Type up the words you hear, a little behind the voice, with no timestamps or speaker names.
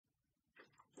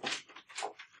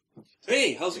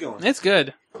Hey, how's it going? It's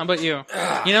good. How about you?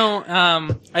 I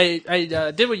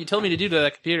did what you told me to do to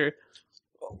that computer.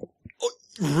 Oh,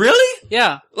 really?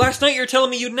 Yeah. Last night you were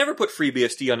telling me you'd never put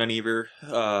FreeBSD on any of your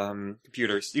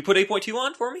computers. You put 8.2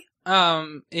 on for me?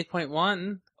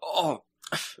 8.1. Oh,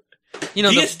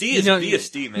 BSD is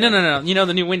BSD, man. No. You know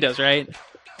the new Windows, right?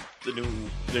 The new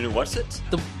what's it?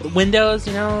 The Windows,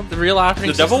 the real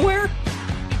operating system. The devilware?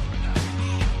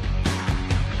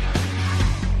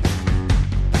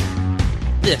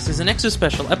 This is a Nexus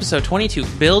special, episode 22,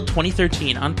 Build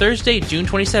 2013, on Thursday, June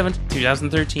 27th,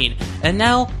 2013. And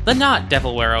now, the not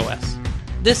Devilware OS.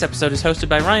 This episode is hosted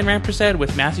by Ryan Rampersad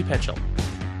with Matthew Petschl.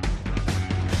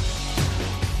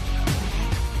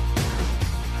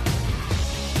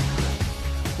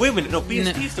 Wait a minute, no,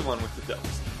 BSD is the one with the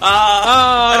devils.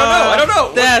 I don't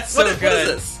know. That's so good. What is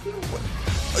this?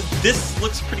 This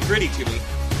looks pretty gritty to me.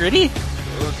 Gritty?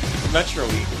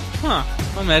 Metro-y. Huh.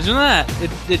 Imagine that.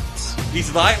 It's...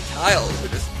 These live tiles are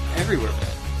just everywhere, man.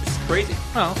 It's crazy.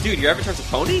 Oh. Dude, your avatar's a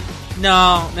pony?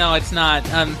 No, it's not.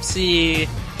 See,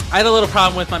 I had a little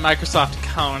problem with my Microsoft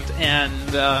account,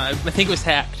 and I think it was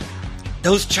hacked.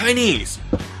 Those Chinese!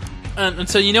 And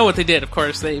so you know what they did, of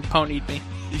course. They ponied me.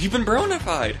 You've been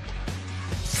bronified.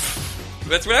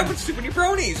 That's what happens when you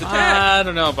bronies attack. I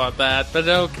don't know about that, but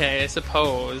okay, I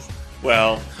suppose.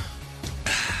 Well,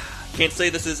 can't say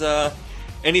this is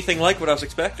anything like what I was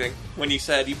expecting when you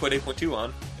said you put 8.2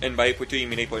 on, and by 8.2 you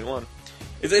mean 8.1.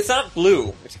 It's not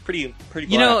blue. It's pretty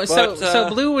black. So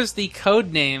blue was the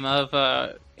code name of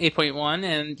 8.1,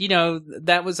 and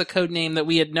that was a code name that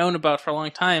we had known about for a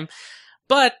long time,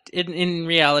 but in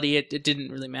reality it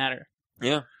didn't really matter.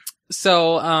 Yeah.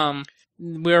 So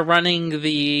we're running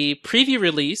the preview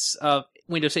release of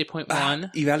Windows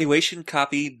 8.1. Evaluation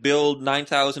copy build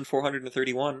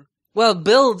 9431. Well,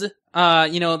 build,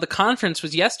 the conference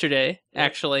was yesterday,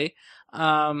 actually.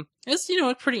 It's,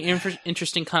 a pretty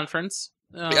interesting conference.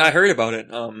 I heard about it.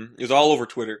 It was all over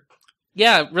Twitter.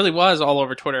 Yeah, it really was all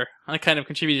over Twitter. I kind of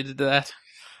contributed to that.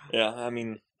 Yeah, I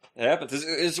mean, it happens.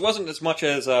 It wasn't as much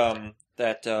as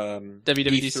that WWDC.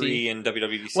 E3 and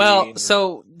WWDC. Well,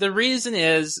 so the reason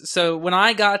is, when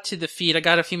I got to the feed, I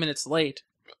got a few minutes late,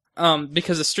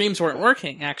 because the streams weren't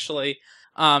working, actually.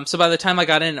 So by the time I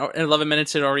got in, 11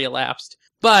 minutes had already elapsed.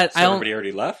 But everybody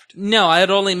already left? No, I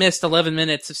had only missed 11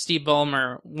 minutes of Steve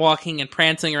Ballmer walking and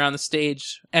prancing around the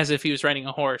stage as if he was riding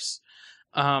a horse.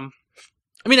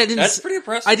 That's pretty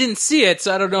impressive. I didn't see it,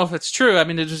 so I don't know if it's true. I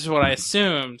mean, it's just what I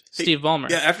assumed. Steve Ballmer.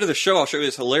 Yeah, after the show, I'll show you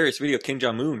this hilarious video of Kim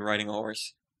Jong-un riding a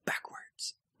horse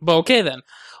backwards. But okay then.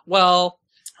 Well,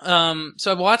 so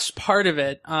I watched part of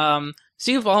it.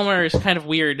 Steve Ballmer is kind of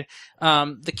weird.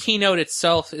 The keynote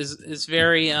itself is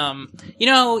very,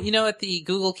 at the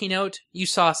Google keynote, you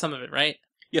saw some of it, right?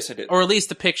 Yes, I did. Or at least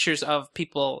the pictures of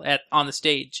people on the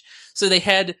stage. So they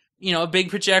had, a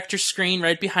big projector screen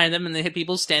right behind them, and they had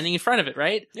people standing in front of it,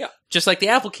 right? Yeah. Just like the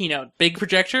Apple keynote. Big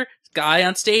projector, guy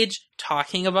on stage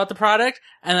talking about the product,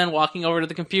 and then walking over to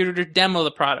the computer to demo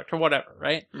the product or whatever,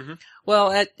 right? Mm-hmm.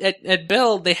 Well, at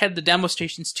Build, they had the demo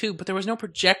stations too, but there was no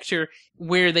projector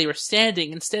where they were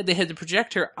standing. Instead, they had the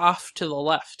projector off to the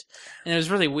left, and it was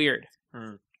really weird.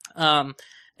 Mm.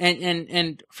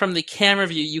 And from the camera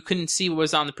view, you couldn't see what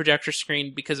was on the projector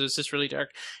screen because it was just really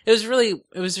dark. It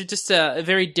was just a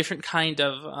very different kind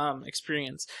of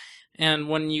experience. And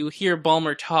when you hear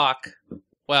Ballmer talk,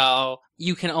 well,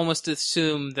 you can almost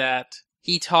assume that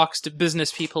he talks to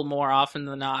business people more often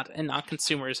than not, and not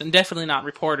consumers, and definitely not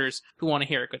reporters who want to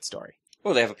hear a good story.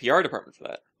 Oh, they have a PR department for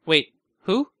that. Wait,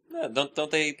 who? Yeah,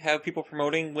 don't they have people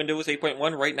promoting Windows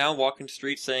 8.1 right now, walking the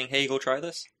streets saying, hey, go try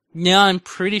this? No, I'm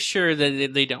pretty sure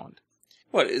that they don't.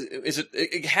 What, is it?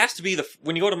 It has to be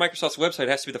when you go to Microsoft's website, it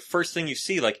has to be the first thing you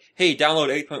see, like, hey, download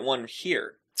 8.1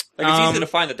 here. Like, it's easy to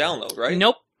find the download, right?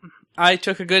 Nope. I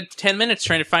took a good 10 minutes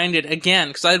trying to find it again,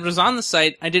 because I was on the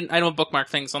site. I don't bookmark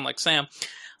things, unlike Sam.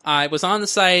 I was on the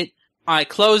site, I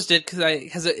closed it,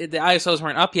 because the ISOs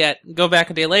weren't up yet. Go back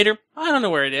a day later, I don't know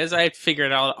where it is. I had to figure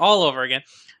it out all over again.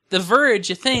 The Verge,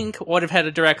 you think, would have had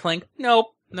a direct link. Nope,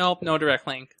 no direct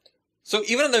link. So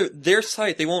even on their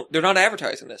site, they're not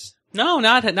advertising this? No,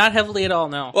 not heavily at all,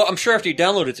 no. Well, I'm sure after you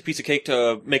download it, it's a piece of cake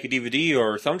to make a DVD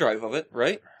or thumb drive of it,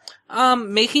 right?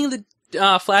 Making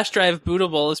the flash drive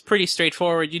bootable is pretty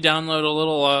straightforward. You download a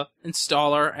little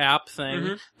installer app thing.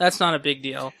 Mm-hmm. That's not a big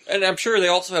deal. And I'm sure they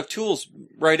also have tools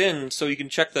right in so you can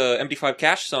check the MD5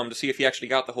 cache sum to see if you actually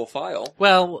got the whole file.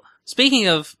 Well, speaking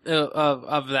of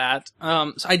that,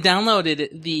 so I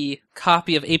downloaded the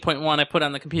copy of 8.1 I put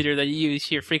on the computer that you use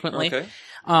here frequently.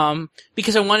 Okay.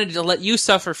 Because I wanted to let you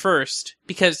suffer first,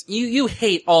 because you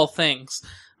hate all things.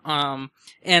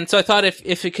 And so I thought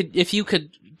if you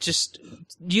could just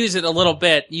use it a little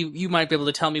bit, you might be able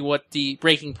to tell me what the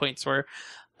breaking points were.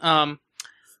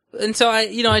 And so I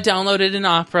downloaded an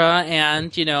Opera,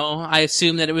 and, I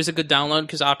assumed that it was a good download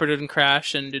because Opera didn't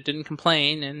crash and it didn't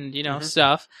complain and,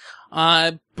 stuff.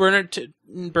 Burn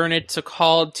it to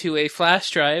called to a flash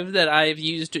drive that I've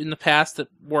used in the past that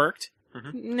worked.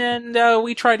 Mm-hmm. And,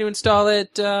 we tried to install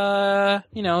it, during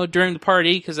the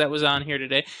party because that was on here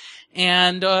today.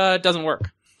 And, it doesn't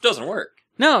work. Doesn't work?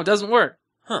 No, it doesn't work.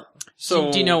 Huh.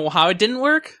 So. Do you know how it didn't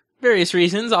work? Various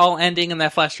reasons, all ending in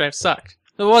that flash drive sucked.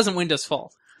 It wasn't Windows'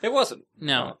 fault. It wasn't.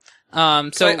 No.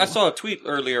 So I saw a tweet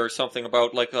earlier or something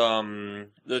about, the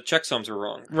checksums were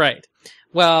wrong. Right.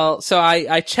 Well, so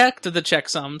I checked the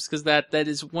checksums, because that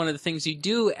is one of the things you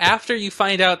do after you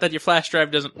find out that your flash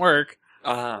drive doesn't work.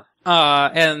 Uh-huh.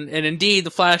 And indeed,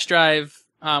 the flash drive,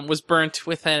 was burnt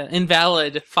with an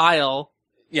invalid file.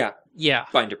 Yeah. Yeah.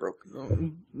 Binder broke.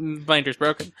 Binder's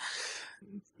broken.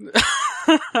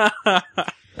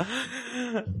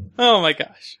 Oh my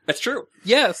gosh. That's true.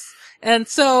 Yes. And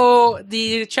so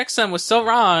the checksum was so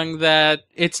wrong that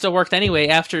it still worked anyway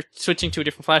after switching to a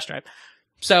different flash drive.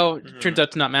 So it turns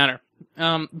out to not matter.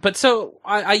 But so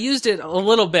I used it a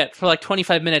little bit for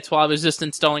 25 minutes while I was just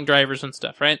installing drivers and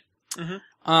stuff, right?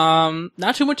 Mm-hmm.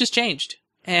 Not too much has changed.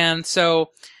 And so,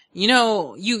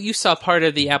 you saw part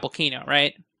of the Apple keynote,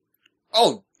 right?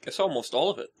 Oh, I saw almost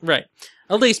all of it. Right.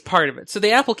 At least part of it. So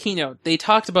the Apple keynote, they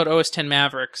talked about OS X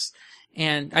Mavericks.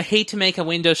 And I hate to make a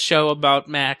Windows show about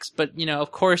Macs, but,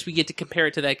 of course we get to compare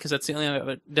it to that because that's the only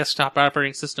other desktop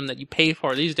operating system that you pay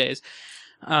for these days.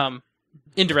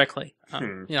 Indirectly,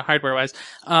 hardware-wise.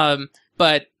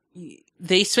 But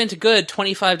they spent a good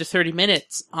 25 to 30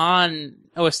 minutes on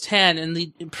OS X and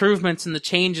the improvements and the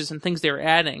changes and things they were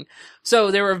adding. So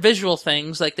there were visual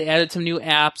things, like they added some new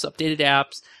apps, updated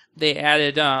apps. They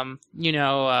added,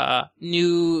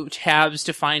 new tabs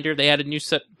to Finder. They added new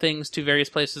things to various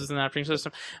places in the operating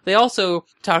system. They also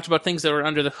talked about things that were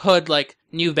under the hood, like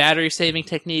new battery-saving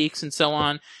techniques and so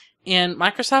on. And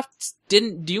Microsoft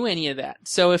didn't do any of that.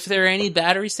 So if there are any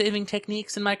battery-saving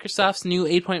techniques in Microsoft's new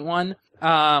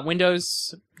 8.1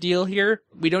 Windows deal here,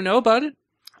 we don't know about it.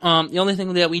 The only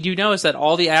thing that we do know is that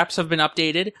all the apps have been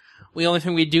updated. The only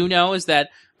thing we do know is that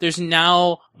there's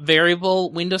now variable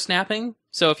window snapping.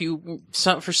 So if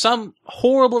for some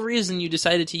horrible reason you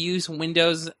decided to use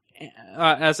Windows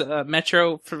as a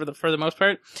Metro for the most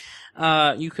part,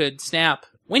 you could snap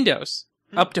windows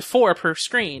up to 4 per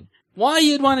screen. Why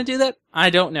you'd want to do that, I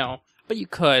don't know, but you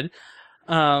could.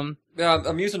 I'm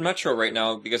using Metro right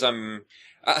now because I'm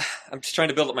just trying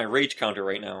to build up my rage counter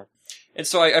right now, and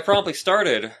so I promptly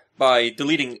started by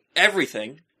deleting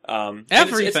everything.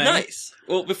 Everything. It's nice.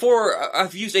 Well, before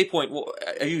I've used 8.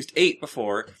 I used 8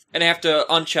 before, and I have to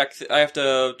uncheck. I have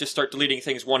to just start deleting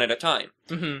things one at a time.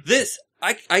 Mm-hmm. This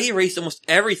I erased almost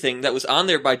everything that was on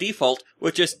there by default,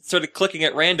 with just sort of clicking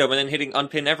at random and then hitting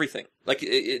unpin everything.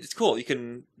 It's cool. You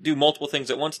can do multiple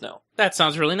things at once now. That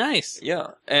sounds really nice. Yeah,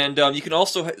 and you can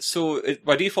also it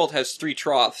by default has 3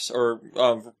 troughs or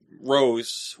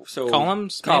rows. So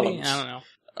columns. Maybe? I don't know.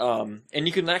 And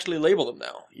you can actually label them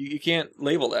now. You can't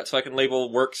label that, so I can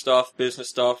label work stuff, business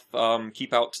stuff,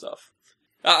 keep out stuff.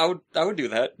 I would do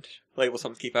that. Label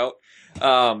something, keep out.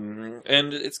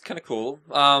 And it's kind of cool.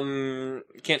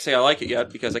 Can't say I like it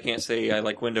yet because I can't say I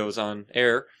like Windows on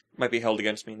air. Might be held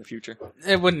against me in the future.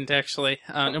 It wouldn't actually.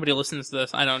 Nobody listens to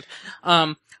this. I don't.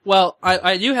 Well,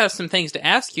 I do have some things to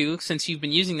ask you since you've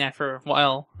been using that for a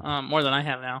while, more than I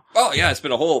have now. Oh yeah, it's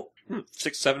been a whole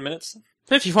 6-7 minutes.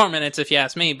 54 minutes if you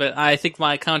ask me, but I think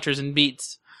my counter's in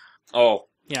beats. Oh.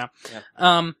 Yeah.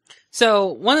 So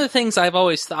one of the things I've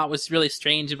always thought was really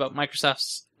strange about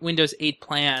Microsoft's Windows 8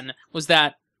 plan was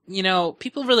that,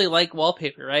 people really like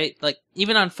wallpaper, right? Like,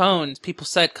 even on phones, people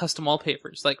set custom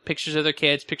wallpapers, like pictures of their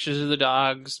kids, pictures of the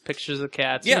dogs, pictures of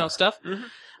cats, stuff.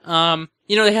 Mm-hmm.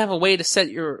 They have a way to set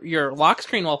your lock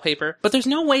screen wallpaper, but there's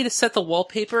no way to set the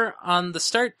wallpaper on the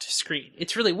start screen.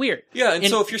 It's really weird. Yeah, and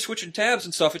so if you're switching tabs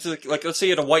and stuff, it's like let's say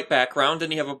you had a white background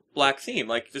and you have a black theme.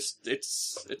 Like,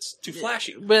 it's too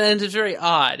flashy. And it's very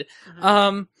odd.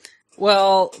 Mm-hmm.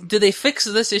 Well, did they fix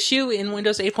this issue in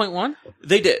Windows 8.1?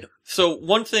 They did. So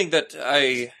one thing that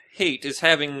I hate is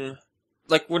having,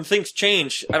 when things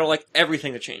change, I don't like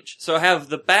everything to change. So I have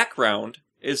the background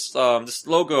is this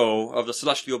logo of the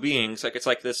celestial beings, it's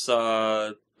like this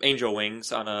angel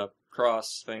wings on a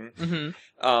cross thing.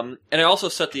 Mm-hmm. And I also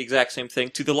set the exact same thing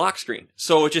to the lock screen,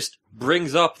 so it just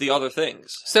brings up the other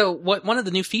things. So one of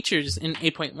the new features in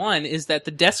 8.1 is that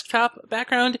the desktop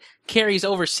background carries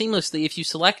over seamlessly if you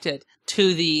select it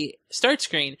to the start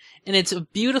screen, and it's a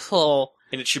beautiful...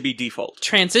 And it should be default.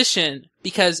 ...transition,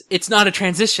 because it's not a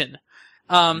transition.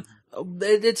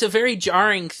 It's a very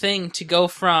jarring thing to go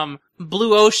from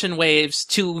blue ocean waves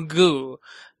to goo.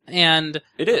 And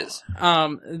it is.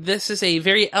 This is a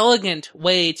very elegant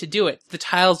way to do it. The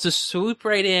tiles just swoop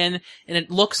right in, and it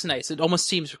looks nice. It almost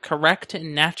seems correct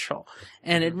and natural.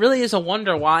 And it really is a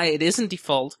wonder why it isn't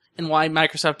default, and why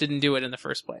Microsoft didn't do it in the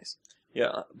first place.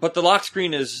 Yeah, but the lock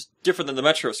screen is different than the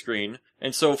Metro screen,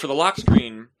 and so for the lock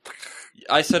screen,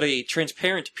 I set a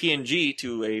transparent PNG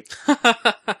to a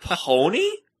pony?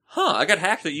 Huh, I got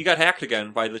hacked. You got hacked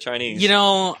again by the Chinese.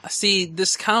 See,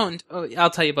 this count... Oh, I'll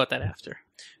tell you about that after.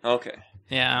 Okay.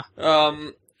 Yeah.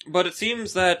 But it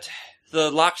seems that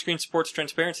the lock screen supports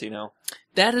transparency now.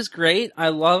 That is great. I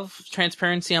love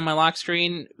transparency on my lock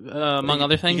screen, among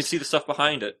other things. You can see the stuff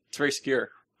behind it. It's very secure.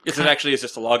 Because it actually is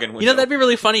just a login window. That'd be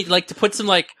really funny, to put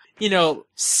some,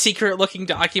 secret-looking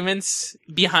documents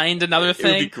behind another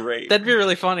thing. It would be great. That'd be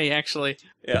really funny, actually.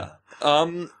 Yeah.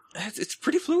 It's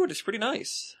pretty fluid. It's pretty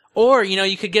nice. Or,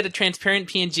 you could get a transparent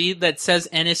PNG that says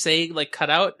NSA, cut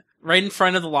out right in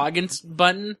front of the login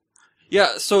button.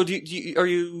 Yeah, so are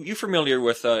you familiar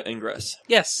with Ingress?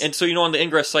 Yes. And so, on the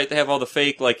Ingress site, they have all the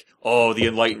fake, the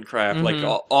Enlightened crap. Mm-hmm.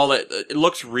 All that. It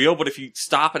looks real, but if you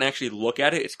stop and actually look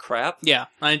at it, it's crap. Yeah,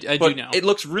 I do know. It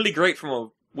looks really great from a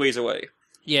ways away.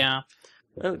 Yeah.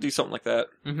 I would do something like that.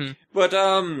 Mm-hmm. But,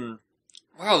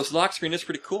 wow, this lock screen is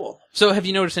pretty cool. So, have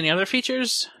you noticed any other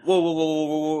features?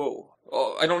 Whoa.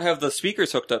 Oh, I don't have the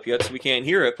speakers hooked up yet, so we can't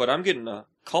hear it, but I'm getting a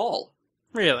call.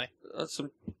 Really?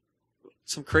 Some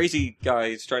crazy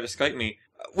guys trying to Skype me.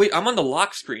 Wait, I'm on the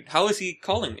lock screen. How is he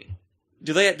calling me?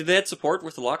 Did they have support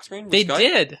with the lock screen? They Skype?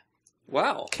 did.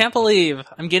 Wow. Can't believe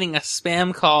I'm getting a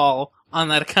spam call on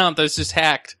that account that was just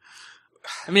hacked.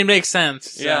 I mean, it makes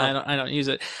sense. Yeah. I don't use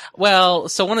it. Well,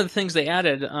 so one of the things they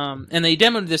added, and they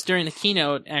demoed this during the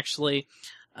keynote, actually,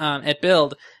 at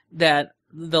Build, that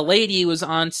the lady was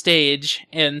on stage,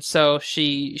 and so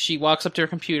she walks up to her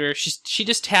computer. She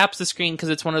just taps the screen because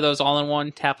it's one of those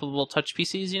all-in-one tappable touch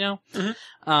PCs, Mm-hmm.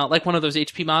 Like one of those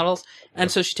HP models. And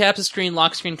so she taps the screen,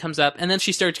 lock screen comes up, and then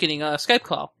she starts getting a Skype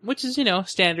call, which is,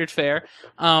 standard fare.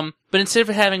 But instead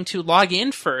of having to log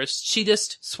in first, she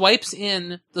just swipes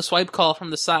in the swipe call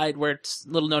from the side where its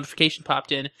little notification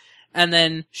popped in, and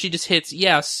then she just hits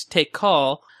yes, take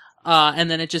call, and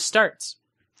then it just starts.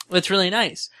 It's really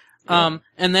nice. Yeah.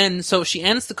 And then, so she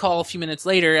ends the call a few minutes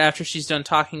later after she's done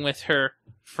talking with her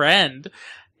friend,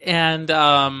 and,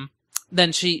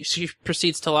 then she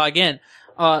proceeds to log in.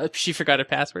 She forgot her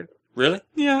password. Really?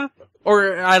 Yeah.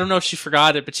 Or, I don't know if she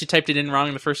forgot it, but she typed it in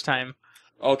wrong the first time.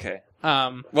 Okay.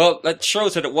 Well, that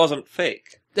shows that it wasn't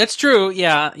fake. That's true,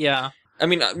 yeah. I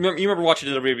mean, you remember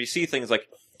watching the WBC things like,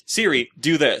 Siri,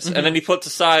 do this, Mm-hmm. and then he puts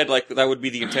aside, that would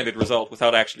be the intended result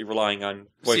without actually relying on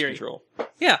voice Siri. control.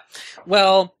 Yeah.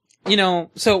 Well,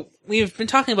 so we've been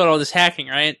talking about all this hacking,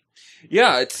 right?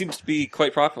 Yeah, it seems to be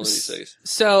quite popular these days.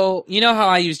 So, you know how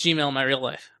I use Gmail in my real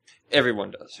life? Everyone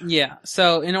does. Yeah.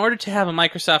 So, in order to have a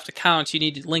Microsoft account, you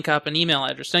need to link up an email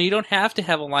address. Now, you don't have to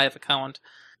have a live account,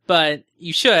 but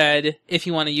you should if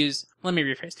you want to use... Let me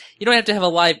rephrase. You don't have to have a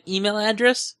live email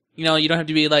address. You don't have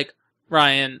to be like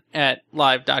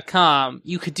Ryan@live.com.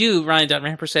 You could do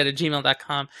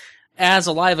Ryan.Rampersad@gmail.com as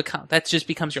a live account. That just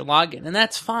becomes your login, and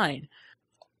that's fine.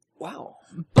 Wow.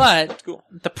 But That's cool.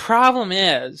 The problem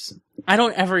is, I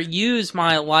don't ever use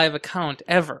my live account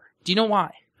ever. Do you know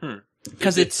why?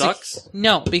 Because it sucks?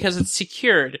 No, because it's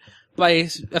secured by a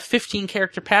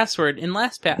 15-character password in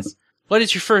LastPass. What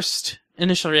is your first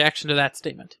initial reaction to that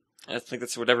statement? I think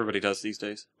that's what everybody does these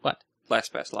days. What?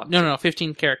 LastPass lock. No,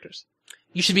 15 characters.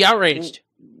 You should be outraged.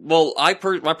 Well, my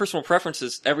personal preference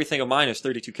is everything of mine is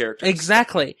 32 characters.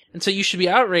 Exactly. And so you should be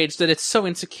outraged that it's so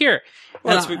insecure.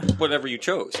 Well, that's whatever you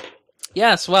chose.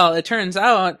 Yes, well, it turns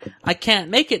out I can't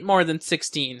make it more than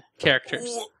 16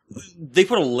 characters. They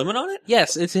put a limit on it?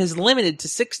 Yes, it is limited to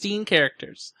 16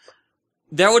 characters.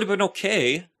 That would have been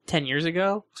okay. 10 years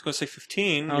ago? I was going to say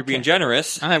 15. Okay. You're being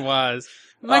generous. I was.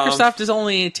 Microsoft is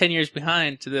only 10 years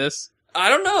behind to this. I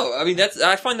don't know. I mean,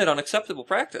 I find that unacceptable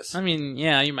practice. I mean,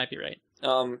 yeah, you might be right.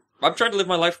 I'm trying to live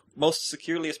my life most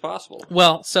securely as possible.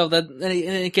 Well, so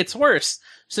it gets worse.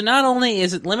 So not only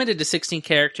is it limited to 16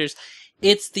 characters,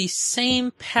 it's the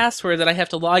same password that I have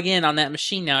to log in on that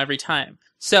machine now every time.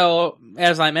 So,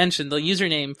 as I mentioned, the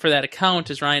username for that account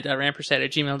is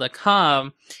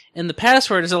ryan.rampersad@gmail.com, and the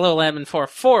password is a little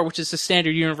admin44, which is the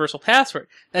standard universal password.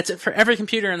 That's it for every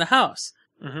computer in the house.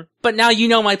 Mm-hmm. But now you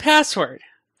know my password.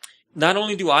 Not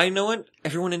only do I know it,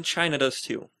 everyone in China does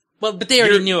too. Well, but they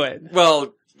already knew it.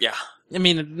 Well, yeah. I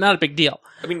mean, not a big deal.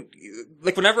 I mean,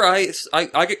 whenever I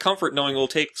get comfort knowing it will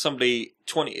take somebody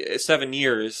 27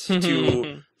 years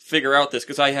to figure out this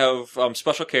because I have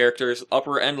special characters,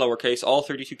 upper and lowercase, all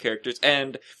 32 characters,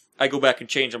 and I go back and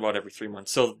change them about every 3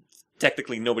 months. So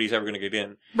technically, nobody's ever going to get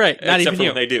in. Right, not except even for you.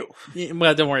 when they do.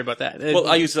 Well, don't worry about that. Well,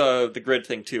 I use the grid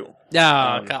thing too. Oh,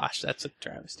 gosh, that's a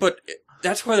travesty. But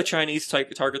that's why the Chinese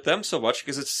target them so much,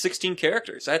 because it's 16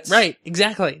 characters. That's right,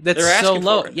 exactly. That's they're so asking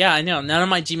low. for it. Yeah, I know. None of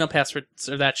my Gmail passwords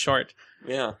are that short.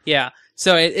 Yeah. Yeah.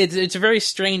 So it's a very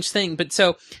strange thing. But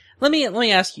so let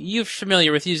me ask you. You're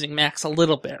familiar with using Macs a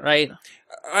little bit, right?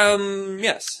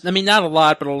 Yes. I mean, not a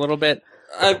lot, but a little bit.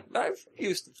 I've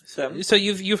used them. So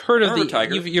you've heard of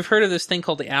Tiger. you've heard of this thing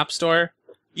called the App Store?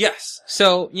 Yes.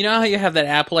 So you know how you have that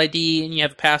Apple ID and you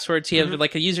have passwords. You have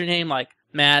like a username like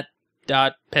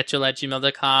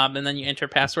matt.petschl@gmail.com, and then you enter a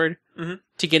password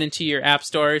to get into your App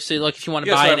Store. So like if you want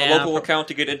to buy I an have app, a local account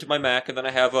to get into my Mac, and then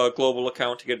I have a global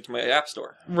account to get into my App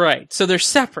Store. right? So they're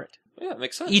separate. Yeah,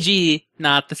 makes sense. E.g.,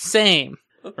 not the same,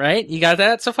 right? You got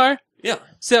that so far? Yeah.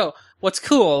 So what's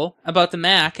cool about the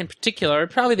Mac in particular,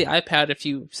 probably the iPad if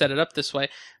you set it up this way,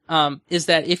 is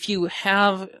that if you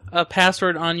have a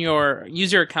password on your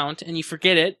user account and you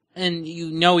forget it, and you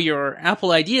know your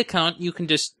Apple ID account, you can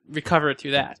just recover it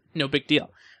through that. No big deal.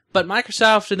 But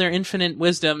Microsoft, in their infinite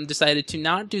wisdom, decided to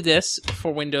not do this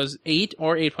for Windows 8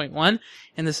 or 8.1,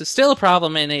 and this is still a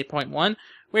problem in 8.1,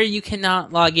 where you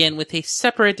cannot log in with a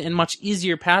separate and much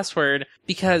easier password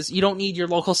because you don't need your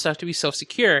local stuff to be so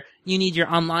secure. You need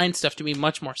your online stuff to be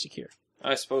much more secure.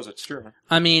 I suppose it's true.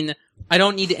 I mean, I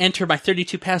don't need to enter my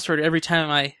 32 password every time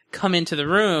I come into the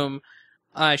room.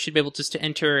 I should be able just to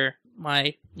enter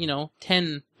my,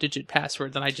 10-digit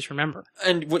password that I just remember.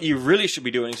 And what you really should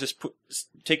be doing is just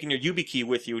taking your YubiKey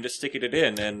with you and just sticking it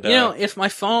in. And if my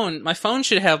phone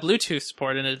should have Bluetooth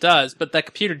support, and it does, but that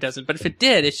computer doesn't. But if it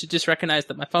did, it should just recognize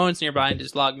that my phone's nearby and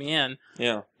just log me in.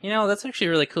 Yeah. That's actually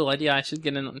a really cool idea. I should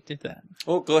get in and do that.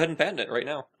 Well, go ahead and patent it right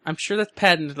now. I'm sure that's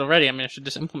patented already. I mean, I should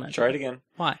just implement it. Try it again.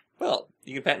 Why? Well,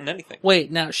 you can patent anything.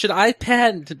 Wait, now, should I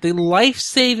patent the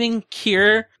life-saving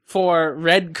cure for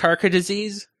red carcass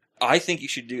disease? I think you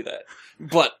should do that.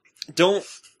 But don't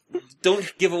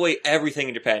give away everything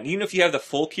in your patent. Even if you have the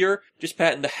full cure, just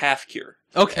patent the half cure.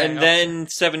 Okay. And then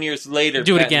 7 years later,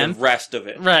 do it patent again. the rest of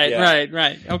it. Right.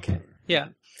 Okay. Yeah.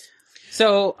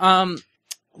 So,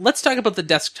 let's talk about the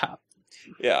desktop.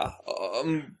 Yeah.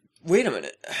 Wait a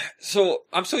minute. So,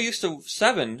 I'm so used to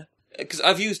 7, because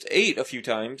I've used 8 a few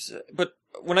times, but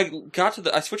when I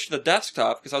switched to the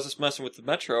desktop because I was just messing with the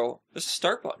Metro. There's a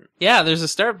start button. Yeah, there's a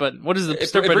start button. What does the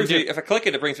start button do? If I click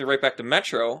it, it brings me right back to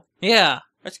Metro. Yeah.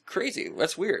 That's crazy.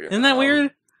 That's weird. Isn't that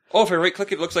weird? Oh, if I right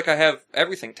click it, it looks like I have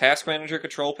everything. Task Manager,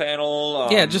 Control Panel,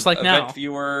 yeah, just like Event now.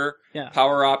 Viewer, yeah.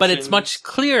 Power Options. But it's much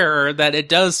clearer that it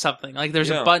does something. Like there's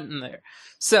a button there.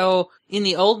 So in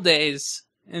the old days,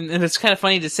 and it's kind of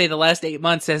funny to say the last 8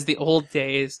 months as the old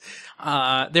days,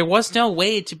 there was no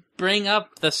way to bring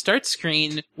up the start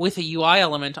screen with a UI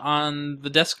element on the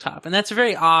desktop. And that's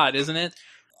very odd, isn't it?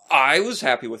 I was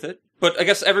happy with it. But I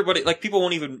guess everybody, people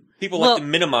like to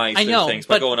minimize their things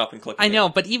by going up and clicking. I know,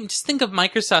 but even just think of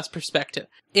Microsoft's perspective.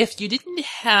 If you didn't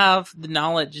have the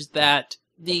knowledge that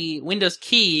the Windows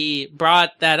key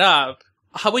brought that up,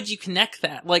 how would you connect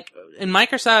that? Like, in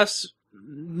Microsoft's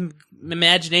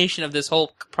imagination of this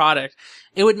whole product,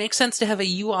 it would make sense to have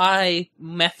a UI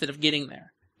method of getting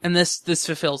there. And this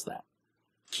fulfills that.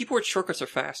 Keyboard shortcuts are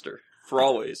faster, for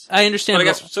always. I understand. But I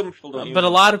guess some people don't use But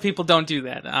them. a lot of people don't do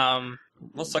that.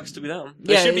 Well, sucks to be them.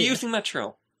 They should be using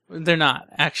Metro. They're not,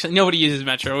 actually. Nobody uses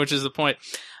Metro, which is the point.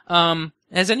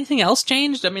 Has anything else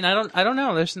changed? I mean, I don't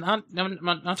know. There's not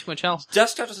too much else.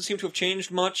 Desktop doesn't seem to have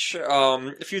changed much.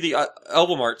 A few of the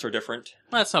album arts are different.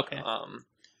 Well, that's okay.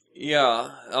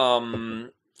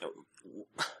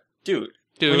 Dude.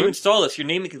 When you install this, your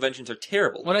naming conventions are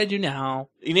terrible. What do I do now?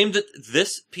 You named it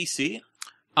This PC?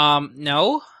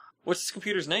 No. What's this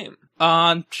computer's name?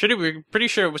 We're pretty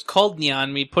sure it was called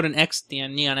Neon. We put an X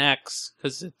in Neon X,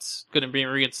 because it's going to be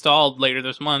reinstalled later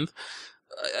this month.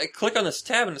 I click on this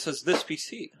tab and it says This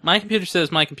PC. My computer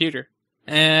says My Computer.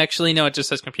 Actually, no, it just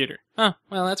says Computer. Huh,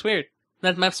 well, that's weird.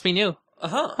 That must be new.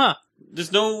 Uh-huh. Huh.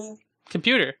 There's no...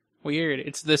 Computer. Weird.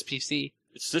 It's This PC.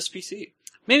 It's This PC.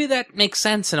 Maybe that makes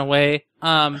sense in a way.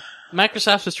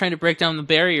 Microsoft was trying to break down the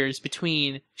barriers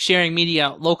between sharing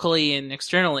media locally and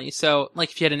externally. So,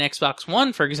 like if you had an Xbox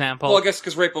One, for example... Well, I guess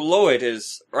because right below it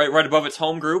is... Right above its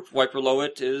home group, right below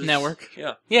it is... Network.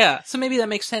 Yeah. Yeah, so maybe that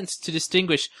makes sense to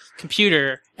distinguish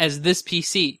computer as This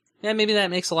PC. Yeah, maybe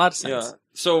that makes a lot of sense. Yeah.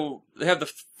 So, they have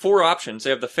the 4 options.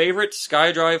 They have the favorite,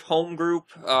 SkyDrive, home group,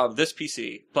 This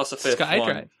PC, plus a 5th one.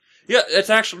 SkyDrive? Yeah, it's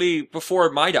actually before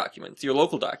my documents, your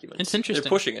local documents. It's interesting. They're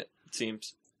pushing it, it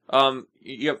seems.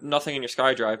 You have nothing in your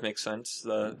SkyDrive, makes sense.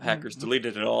 The hackers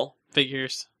deleted it all.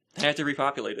 Figures. They had to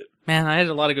repopulate it. Man, I had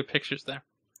a lot of good pictures there.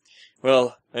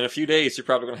 Well, in a few days, you're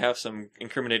probably going to have some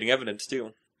incriminating evidence,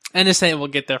 too. NSA will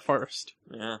get there first.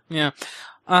 Yeah. Yeah.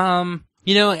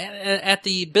 At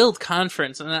the Build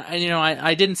conference, and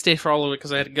I didn't stay for all of it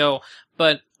because I had to go,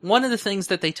 but one of the things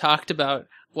that they talked about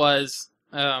was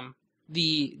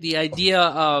the idea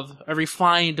of a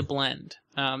refined blend.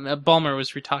 Ballmer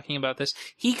was talking about this.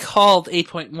 He called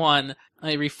 8.1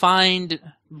 a refined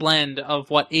blend of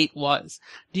what 8 was.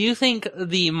 Do you think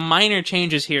the minor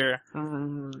changes here,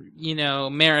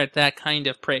 merit that kind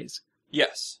of praise?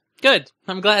 Yes. Good.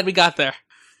 I'm glad we got there.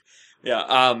 Yeah,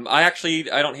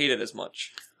 I don't hate it as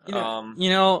much.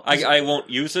 I won't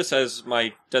use this as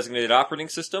my designated operating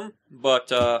system,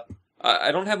 but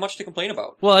I don't have much to complain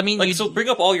about. Well, I mean, so bring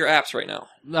up all your apps right now.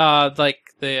 Like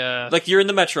you're in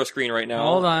the Metro screen right now.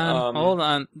 Hold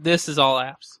on. This is all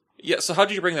apps. Yeah. So how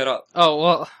did you bring that up?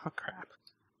 Oh crap.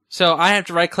 So I have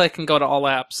to right click and go to all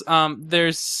apps.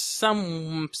 There's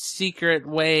some secret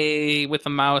way with the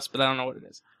mouse, but I don't know what it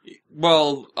is.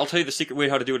 Well, I'll tell you the secret way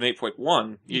how to do it in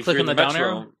 8.1. You click on the down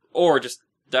arrow? Or just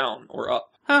down or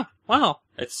up. Huh, wow.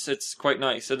 It's quite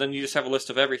nice. And then you just have a list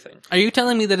of everything. Are you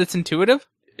telling me that it's intuitive?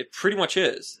 It pretty much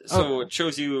is. So It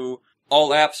shows you all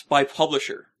apps by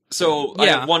publisher. So yeah. I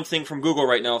have one thing from Google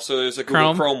right now. So there's a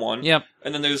Google Chrome one. Yep.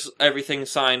 And then there's everything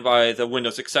signed by the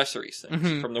Windows accessories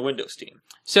things from the Windows team.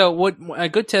 So what a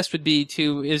good test would be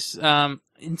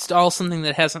install something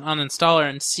that has an uninstaller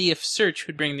and see if search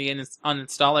would bring the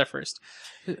uninstaller first.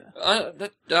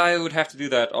 I would have to do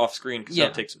that off screen because that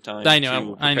would take some time. I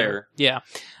know. Yeah.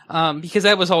 Because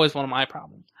that was always one of my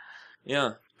problems.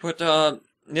 Yeah. But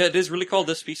it is really called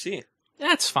This PC.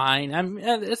 That's fine.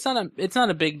 It's not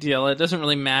a big deal. It doesn't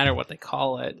really matter what they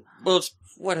call it. Well,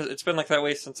 it's been like that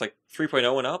way since like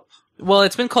 3.0 and up. Well,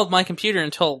 it's been called My Computer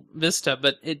until Vista,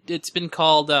 but it's been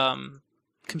called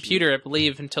Computer, I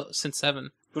believe, since 7.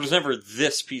 But it was never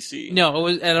This PC. No,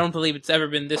 I don't believe it's ever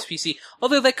been This PC.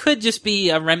 Although that could just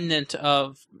be a remnant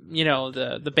of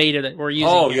the beta that we're using.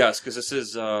 Oh here. yes, because this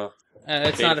is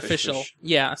it's not official.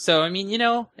 Yeah, so I mean,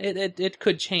 it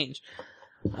could change.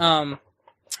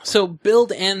 So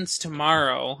Build ends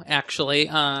tomorrow, actually,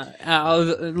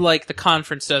 like the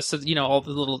conference does, so, all the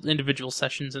little individual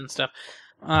sessions and stuff.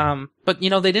 But,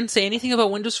 they didn't say anything about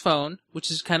Windows Phone,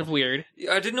 which is kind of weird.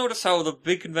 I did notice how the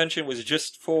big convention was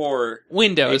just for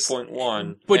Windows 8.1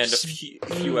 and a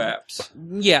few apps.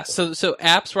 Yeah, so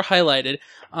apps were highlighted.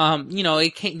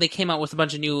 They came out with a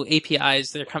bunch of new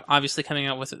APIs. They're obviously coming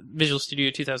out with Visual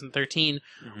Studio 2013,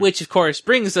 which, of course,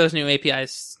 brings those new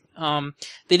APIs.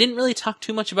 They didn't really talk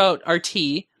too much about RT,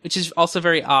 which is also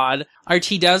very odd.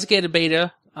 RT does get a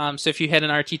beta, so if you had an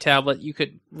RT tablet, you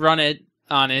could run it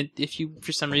on it if you,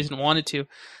 for some reason, wanted to.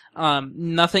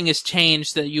 Nothing has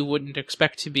changed that you wouldn't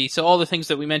expect to be. So all the things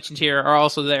that we mentioned here are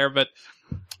also there, but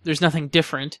there's nothing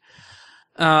different.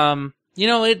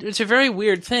 It's a very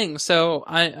weird thing. So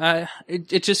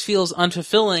it just feels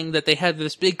unfulfilling that they had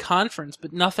this big conference,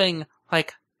 but nothing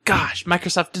like, gosh,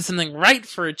 Microsoft did something right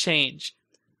for a change.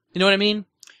 You know what I mean?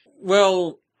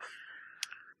 Well,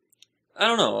 I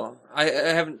don't know. I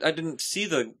didn't see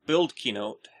the Build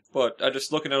keynote, but I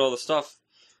just looking at all the stuff.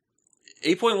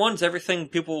 8.1 is everything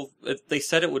they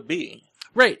said it would be.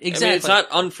 Right, exactly. I mean, it's not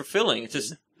unfulfilling. It's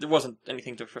just there wasn't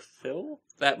anything to fulfill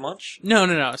that much.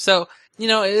 No. So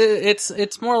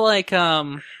it's more like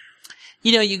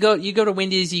you go to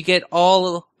Wendy's, you get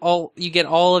all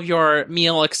of your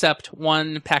meal except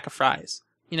one pack of fries.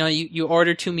 You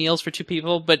order 2 meals for 2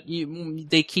 people, but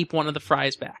they keep one of the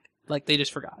fries back. Like, they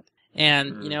just forgot.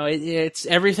 And, it's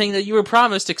everything that you were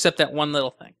promised except that one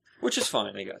little thing. Which is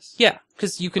fine, I guess. Yeah,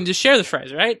 because you can just share the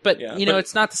fries, right? But,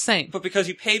 it's not the same. But because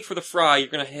you paid for the fry, you're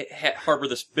going to harbor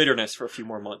this bitterness for a few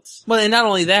more months. Well, and not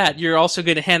only that, you're also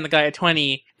going to hand the guy a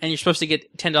 20, and you're supposed to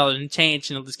get $10 in change,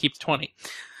 and he'll just keep the 20.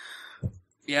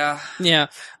 Yeah. Yeah.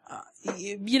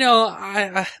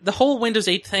 The whole Windows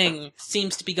 8 thing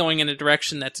seems to be going in a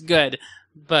direction that's good,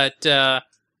 but, I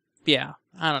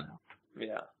don't know.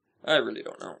 Yeah, I really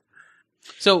don't know.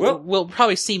 So we'll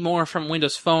probably see more from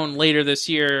Windows Phone later this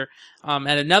year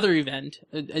at another event,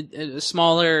 a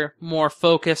smaller, more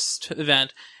focused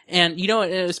event. And,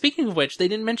 speaking of which, they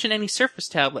didn't mention any Surface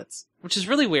tablets, which is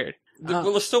really weird. Well,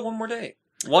 there's still one more day.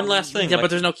 One last thing. Yeah, but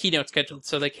there's no keynote scheduled,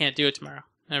 so they can't do it tomorrow.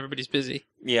 Everybody's busy.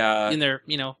 Yeah. In their,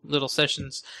 little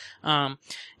sessions. I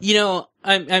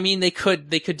mean, they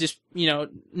could just,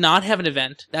 not have an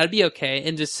event. That'd be okay.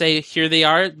 And just say, here they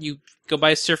are. You go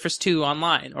buy Surface 2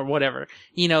 online or whatever.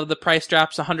 The price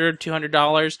drops $100,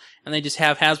 $200, and they just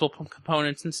have Haswell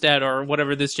components instead, or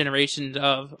whatever this generation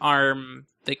of ARM,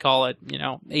 they call it,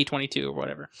 A22 or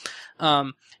whatever.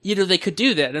 They could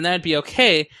do that, and that'd be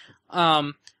okay.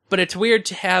 But it's weird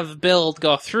to have build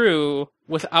go through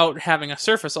without having a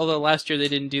Surface, although last year they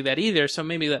didn't do that either, so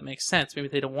maybe that makes sense. Maybe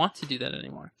they don't want to do that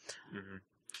anymore.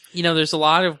 Mm-hmm. There's a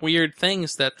lot of weird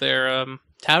things that they're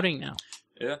touting now.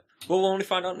 Yeah. Well, we'll only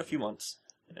find out in a few months.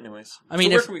 Anyways.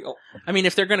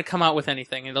 If they're going to come out with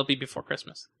anything, it'll be before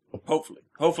Christmas. Hopefully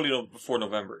before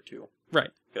November, too. Right.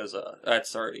 Because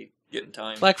that's already getting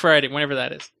time. Black Friday, whenever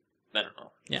that is. I don't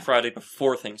know. Yeah. Friday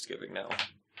before Thanksgiving now.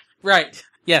 Right.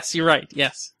 Yes, you're right.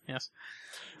 Yes.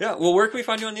 Yeah, well, where can we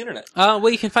find you on the internet?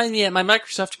 You can find me at my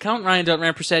Microsoft account,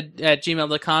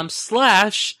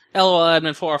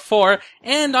 ryan.rampersad@gmail.com/LOLadmin404,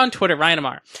 and on Twitter,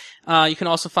 RyanAmar. You can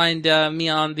also find me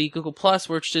on the Google+,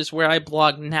 which is where I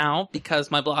blog now, because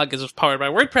my blog is powered by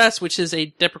WordPress, which is a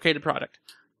deprecated product.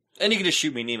 And you can just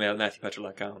shoot me an email at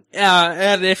MatthewPetschl.com.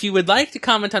 And if you would like to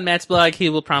comment on Matt's blog, he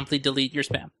will promptly delete your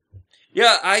spam.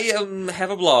 Yeah, I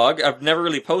have a blog. I've never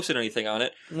really posted anything on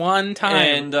it. One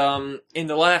time. And in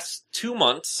the last 2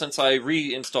 months, since I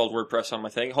reinstalled WordPress on my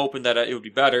thing, hoping that it would be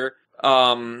better,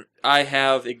 I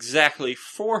have exactly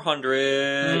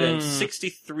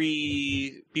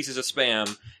 463 pieces of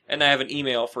spam, and I have an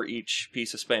email for each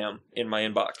piece of spam in my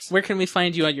inbox. Where can we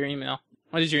find you on your email?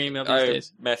 What is your email these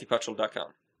days? MatthewPetschl.com.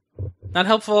 Not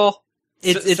helpful.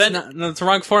 It's the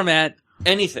wrong format.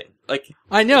 Anything.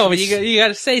 I know, but you got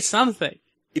to say something.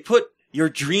 You put your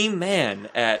dream man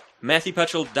at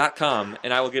MatthewPetschl.com,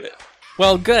 and I will get it.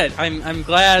 Well, good. I'm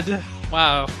glad.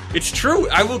 Wow. It's true.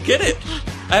 I will get it.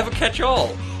 I have a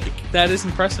catch-all. That is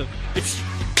impressive.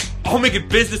 I'll make it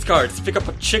business cards to pick up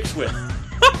chicks with.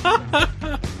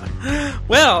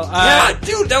 Well, yeah,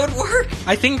 dude, that would work.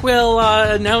 I think we'll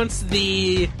announce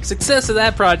the success of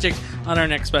that project on our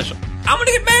next special. I'm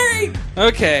gonna get married.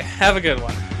 Okay, have a good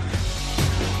one.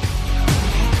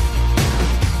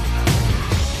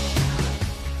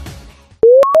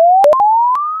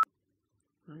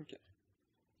 Okay.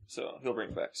 So he'll bring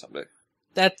it back someday.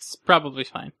 That's probably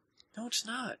fine. No, it's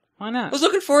not. Why not? I was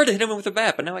looking forward to hitting him with a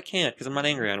bat, but now I can't because I'm not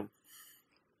angry at him.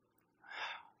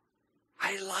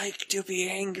 I like to be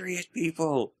angry at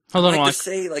people. Hold on, I like to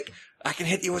say, I can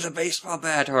hit you with a baseball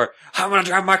bat, or I'm gonna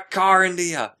drive my car into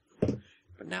you.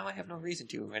 But now I have no reason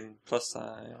to, and plus,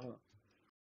 I don't know.